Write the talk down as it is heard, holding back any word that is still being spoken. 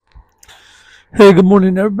Hey, good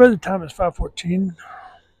morning, everybody. The time is 5:14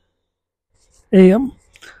 a.m.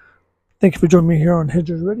 Thank you for joining me here on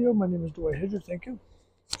Hedges Radio. My name is Dwight Hedges. Thank you.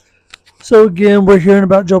 So again, we're hearing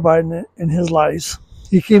about Joe Biden and his lies.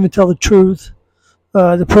 He can't even tell the truth.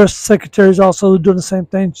 The press secretary is also doing the same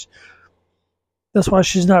thing. That's why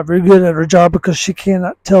she's not very good at her job, because she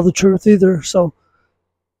cannot tell the truth either. So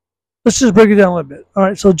let's just break it down a little bit. All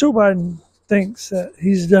right. So Joe Biden thinks that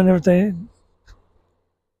he's done everything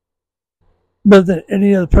better than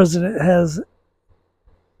any other president has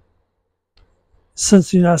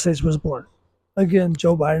since the United States was born. Again,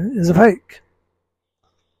 Joe Biden is a fake.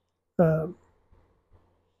 Uh,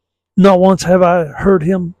 Not once have I heard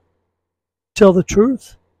him tell the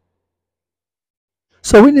truth.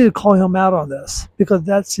 So we need to call him out on this, because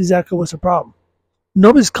that's exactly what's the problem.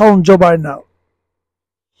 Nobody's calling Joe Biden out.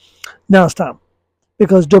 Now it's time,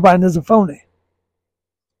 because Joe Biden is a phony.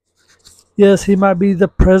 Yes, he might be the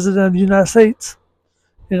president of the United States.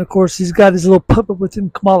 And of course, he's got his little puppet with him,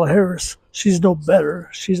 Kamala Harris. She's no better.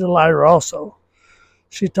 She's a liar also.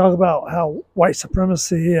 She talk about how white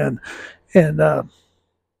supremacy and the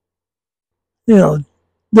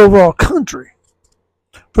overall country.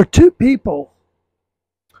 For two people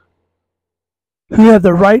who have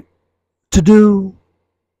the right to do,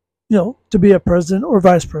 to be a president or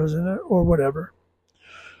vice president or whatever,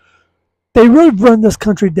 they really run this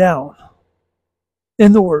country down,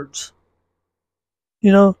 in the words.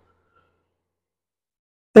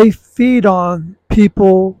 They feed on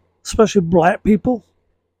people, especially black people.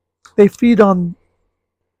 They feed on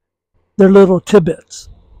their little tidbits.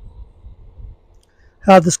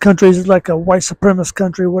 How this country is like a white supremacist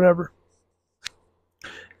country, whatever.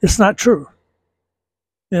 It's not true.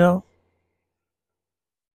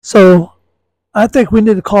 So I think we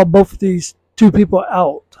need to call both of these two people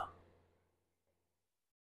out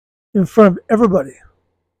in front of everybody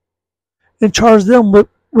and charge them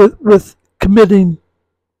with committing,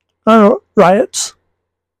 riots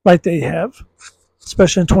like they have,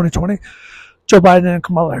 especially in 2020. Joe Biden and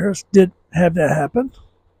Kamala Harris did have that happen.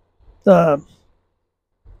 But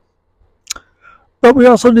we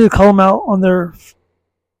also need to call them out on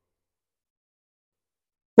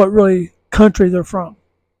what really country they're from.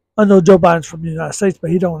 I know Joe Biden's from the United States, but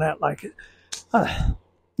he don't act like it.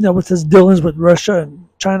 With his dealings with Russia and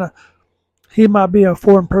China, he might be a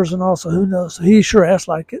foreign person also. Who knows? He sure acts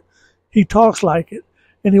like it. He talks like it.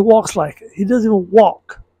 And he walks like it. He doesn't even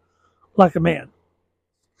walk like a man.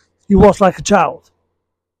 He walks like a child.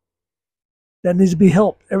 That needs to be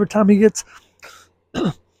helped. Every time he gets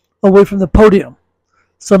away from the podium,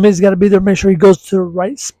 somebody's got to be there to make sure he goes to the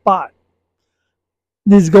right spot.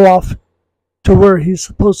 He needs to go off to where he's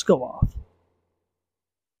supposed to go off.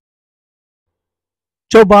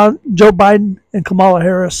 Joe Biden and Kamala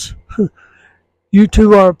Harris, you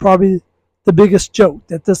two are probably the biggest joke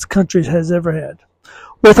that this country has ever had.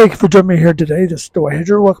 Well, thank you for joining me here today. This is Dwight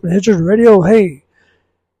Hedger. Welcome to Hedger Radio. Hey,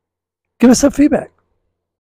 give us some feedback.